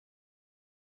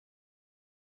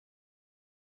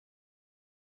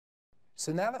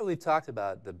So now that we've talked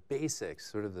about the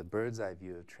basics, sort of the bird's eye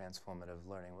view of transformative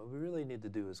learning, what we really need to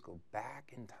do is go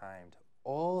back in time to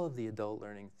all of the adult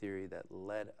learning theory that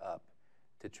led up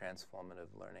to transformative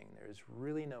learning. There's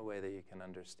really no way that you can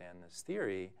understand this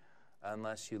theory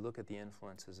unless you look at the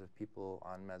influences of people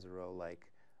on Mezirow like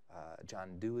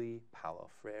John Dewey, Paulo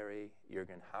Freire,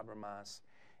 Jürgen Habermas,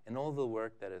 and all the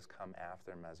work that has come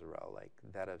after Mezirow, like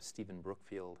that of Stephen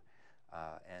Brookfield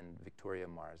and Victoria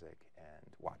Marsick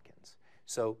and Watkins.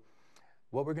 So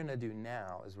what we're going to do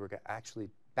now is we're going to actually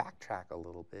backtrack a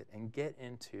little bit and get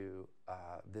into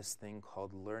this thing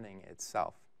called learning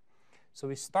itself. So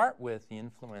we start with the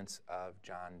influence of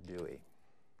John Dewey.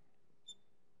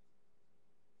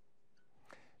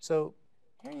 So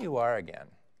here you are again.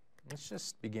 Let's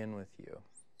just begin with you.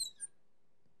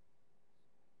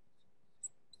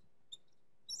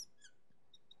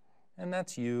 And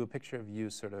that's you, a picture of you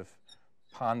sort of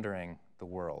pondering the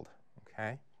world,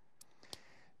 okay?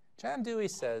 John Dewey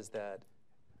says that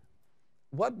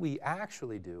what we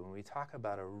actually do when we talk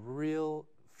about a real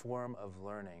form of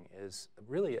learning is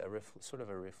really a sort of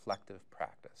a reflective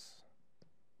practice.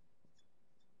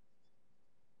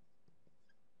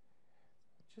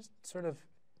 Just sort of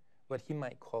what he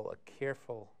might call a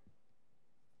careful,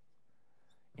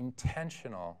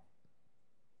 intentional,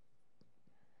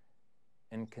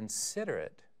 and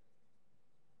considerate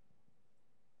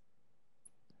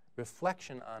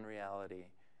reflection on reality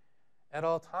at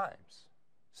all times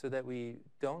so that we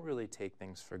don't really take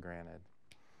things for granted.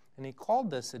 And he called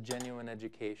this a genuine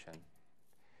education.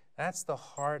 That's the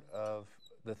heart of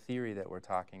the theory that we're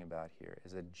talking about here,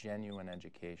 is a genuine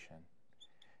education.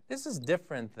 This is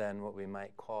different than what we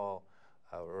might call,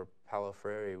 or Paulo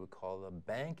Freire would call, the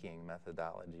banking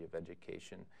methodology of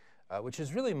education, which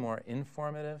is really more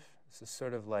informative. This is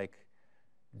sort of like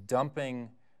dumping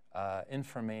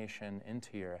information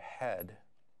into your head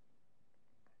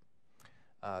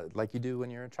like you do when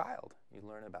you're a child. You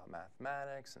learn about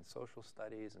mathematics and social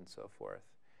studies and so forth.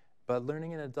 But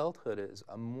learning in adulthood is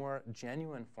a more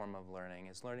genuine form of learning,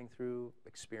 is learning through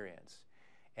experience.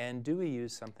 And Dewey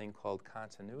used something called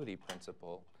continuity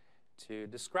principle to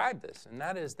describe this. And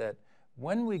that is that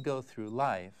when we go through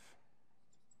life,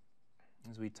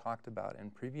 as we talked about in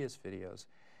previous videos,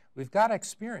 we've got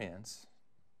experience,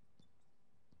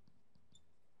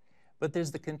 but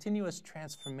there's the continuous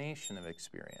transformation of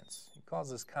experience. He calls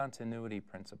this continuity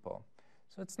principle.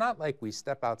 So it's not like we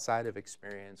step outside of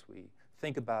experience, we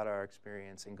think about our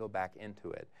experience and go back into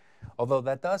it. Although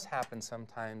that does happen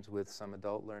sometimes with some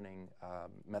adult learning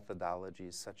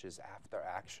methodologies, such as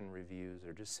after-action reviews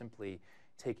or just simply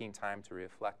taking time to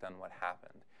reflect on what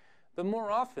happened. But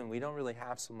more often, we don't really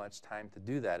have so much time to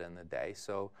do that in the day.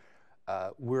 So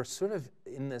we're sort of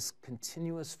in this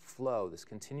continuous flow, this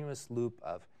continuous loop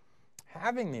of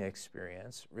having the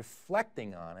experience,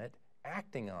 reflecting on it,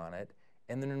 acting on it,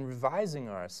 and then revising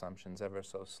our assumptions ever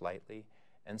so slightly,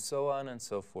 and so on and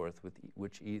so forth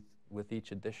with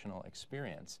each additional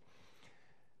experience.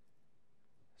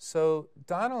 So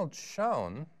Donald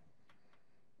Schon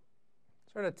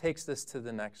sort of takes this to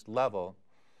the next level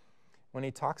when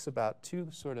he talks about two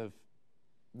sort of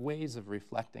ways of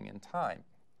reflecting in time.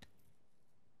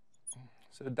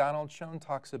 So Donald Schon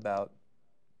talks about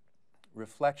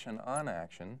reflection on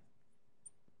action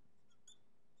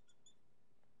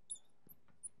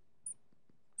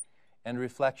and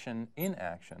reflection in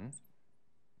action.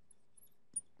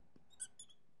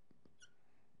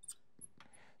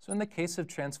 So in the case of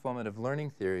transformative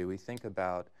learning theory, we think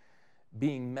about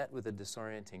being met with a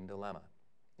disorienting dilemma.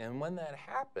 And when that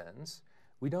happens,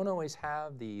 we don't always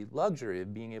have the luxury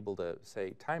of being able to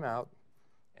say, time out,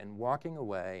 and walking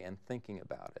away and thinking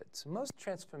about it. So most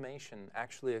transformation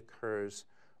actually occurs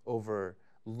over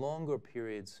longer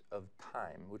periods of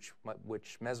time, which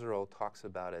Mezirow talks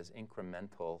about as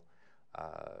incremental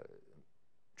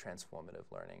transformative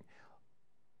learning.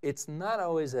 It's not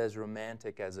always as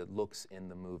romantic as it looks in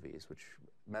the movies, which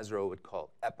Mezirow would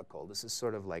call epical. This is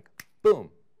sort of like, boom,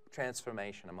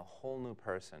 transformation. I'm a whole new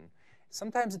person.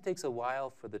 Sometimes it takes a while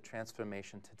for the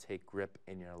transformation to take grip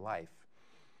in your life.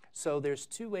 So there's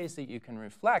two ways that you can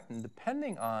reflect, and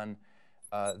depending on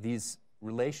these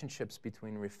relationships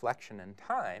between reflection and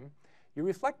time, you're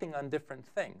reflecting on different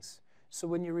things. So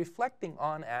when you're reflecting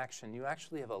on action, you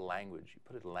actually have a language. You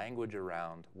put a language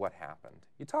around what happened.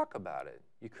 You talk about it.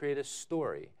 You create a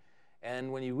story.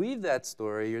 And when you weave that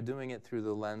story, you're doing it through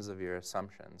the lens of your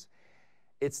assumptions.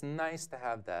 It's nice to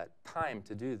have that time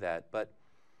to do that, but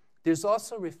there's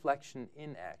also reflection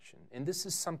in action. And this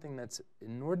is something that's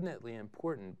inordinately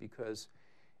important because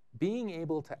being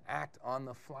able to act on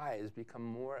the fly has become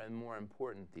more and more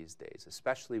important these days,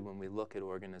 especially when we look at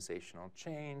organizational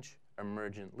change,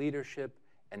 emergent leadership,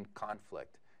 and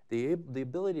conflict. The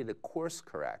ability to course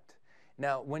correct.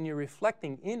 Now, when you're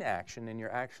reflecting in action and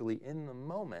you're actually in the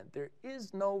moment, there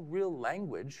is no real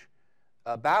language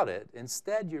about it.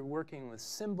 Instead, you're working with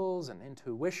symbols and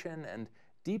intuition and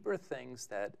deeper things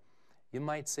that you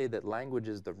might say that language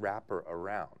is the wrapper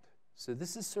around. So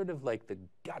this is sort of like the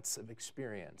guts of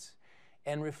experience.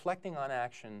 And reflecting on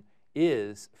action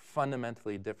is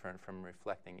fundamentally different from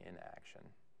reflecting in action.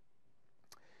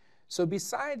 So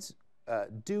besides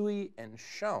Dewey and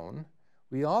Schon,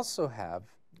 we also have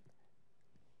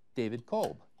David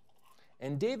Kolb.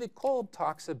 And David Kolb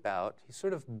talks about, he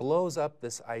sort of blows up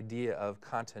this idea of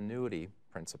continuity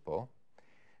principle,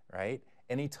 right?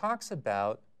 And he talks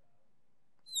about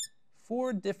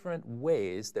 4 different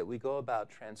ways that we go about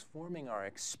transforming our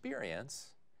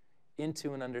experience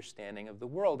into an understanding of the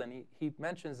world. And he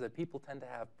mentions that people tend to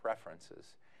have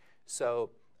preferences.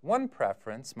 So one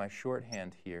preference, my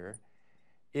shorthand here,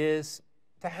 is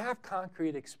to have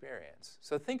concrete experience.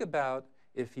 So think about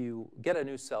if you get a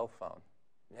new cell phone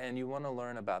and you want to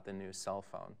learn about the new cell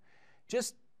phone.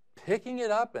 Just picking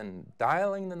it up and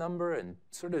dialing the number and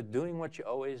sort of doing what you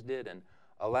always did and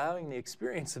allowing the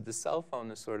experience of the cell phone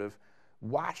to sort of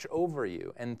wash over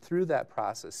you, and through that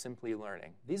process, simply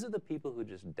learning. These are the people who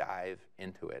just dive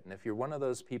into it. And if you're one of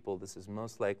those people, this is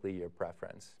most likely your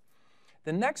preference.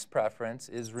 The next preference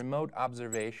is remote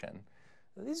observation.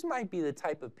 These might be the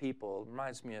type of people, it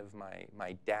reminds me of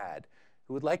my dad,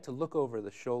 who would like to look over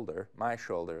the shoulder, my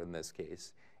shoulder in this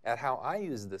case, at how I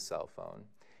use the cell phone,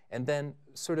 and then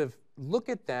sort of look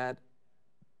at that,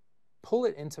 pull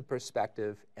it into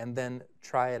perspective, and then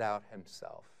try it out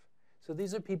himself. So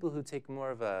these are people who take more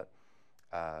of a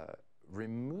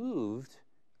removed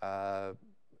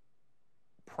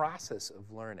process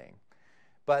of learning.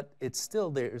 But it's still,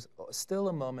 there's still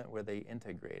a moment where they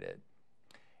integrate it.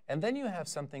 And then you have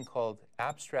something called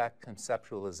abstract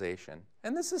conceptualization.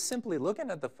 And this is simply looking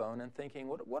at the phone and thinking,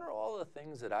 what are all the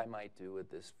things that I might do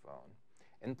with this phone?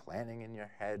 And planning in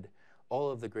your head all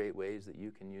of the great ways that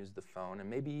you can use the phone, and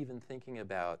maybe even thinking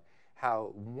about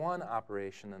how one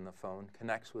operation in the phone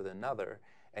connects with another,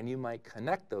 and you might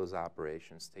connect those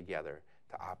operations together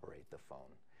to operate the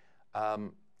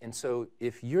phone. And so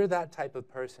if you're that type of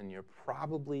person, you're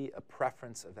probably a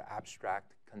preference of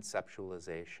abstract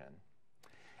conceptualization.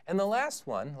 And the last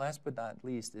one, last but not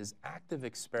least, is active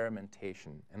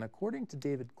experimentation. And according to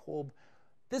David Kolb,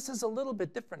 this is a little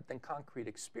bit different than concrete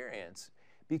experience,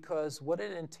 because what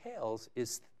it entails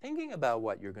is thinking about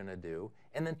what you're going to do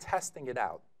and then testing it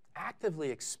out, actively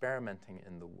experimenting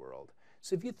in the world.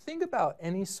 So if you think about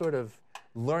any sort of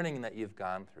learning that you've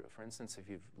gone through, for instance, if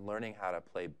you're learning how to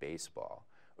play baseball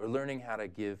or learning how to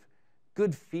give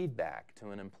good feedback to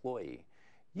an employee,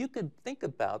 you could think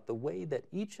about the way that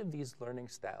each of these learning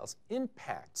styles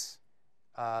impacts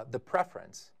the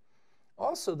preference.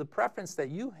 Also, the preference that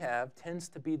you have tends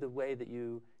to be the way that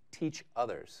you teach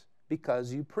others,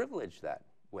 because you privilege that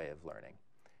way of learning.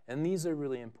 And these are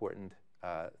really important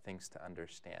things to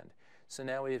understand. So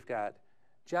now we've got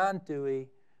John Dewey,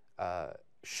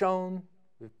 Schon,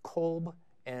 Kolb,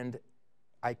 and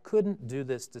I couldn't do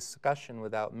this discussion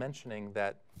without mentioning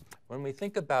that when we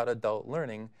think about adult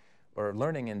learning, or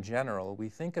learning in general, we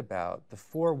think about the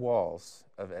 4 walls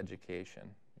of education.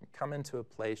 You come into a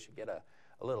place, you get a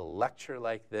little lecture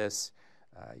like this,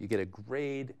 you get a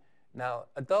grade. Now,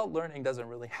 adult learning doesn't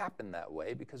really happen that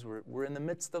way because we're in the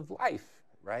midst of life,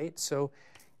 right? So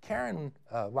Karen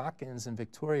Watkins and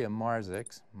Victoria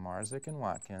Marsick and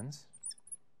Watkins,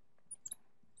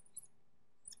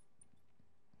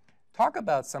 talk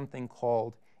about something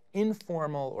called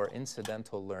informal or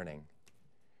incidental learning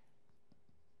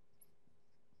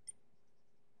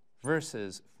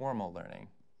versus formal learning.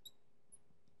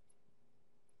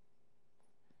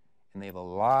 And they have a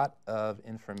lot of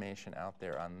information out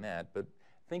there on that. But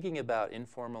thinking about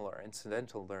informal or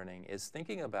incidental learning is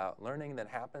thinking about learning that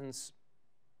happens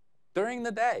during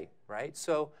the day, right?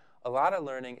 So a lot of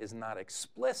learning is not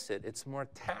explicit, it's more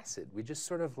tacit. We just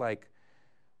sort of like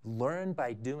learn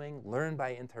by doing, learn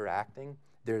by interacting.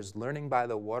 There's learning by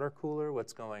the water cooler,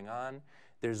 what's going on.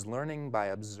 There's learning by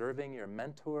observing your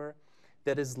mentor.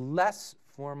 That is less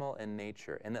formal in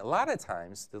nature. And a lot of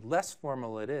times, the less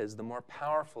formal it is, the more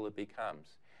powerful it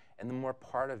becomes, and the more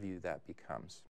part of you that becomes.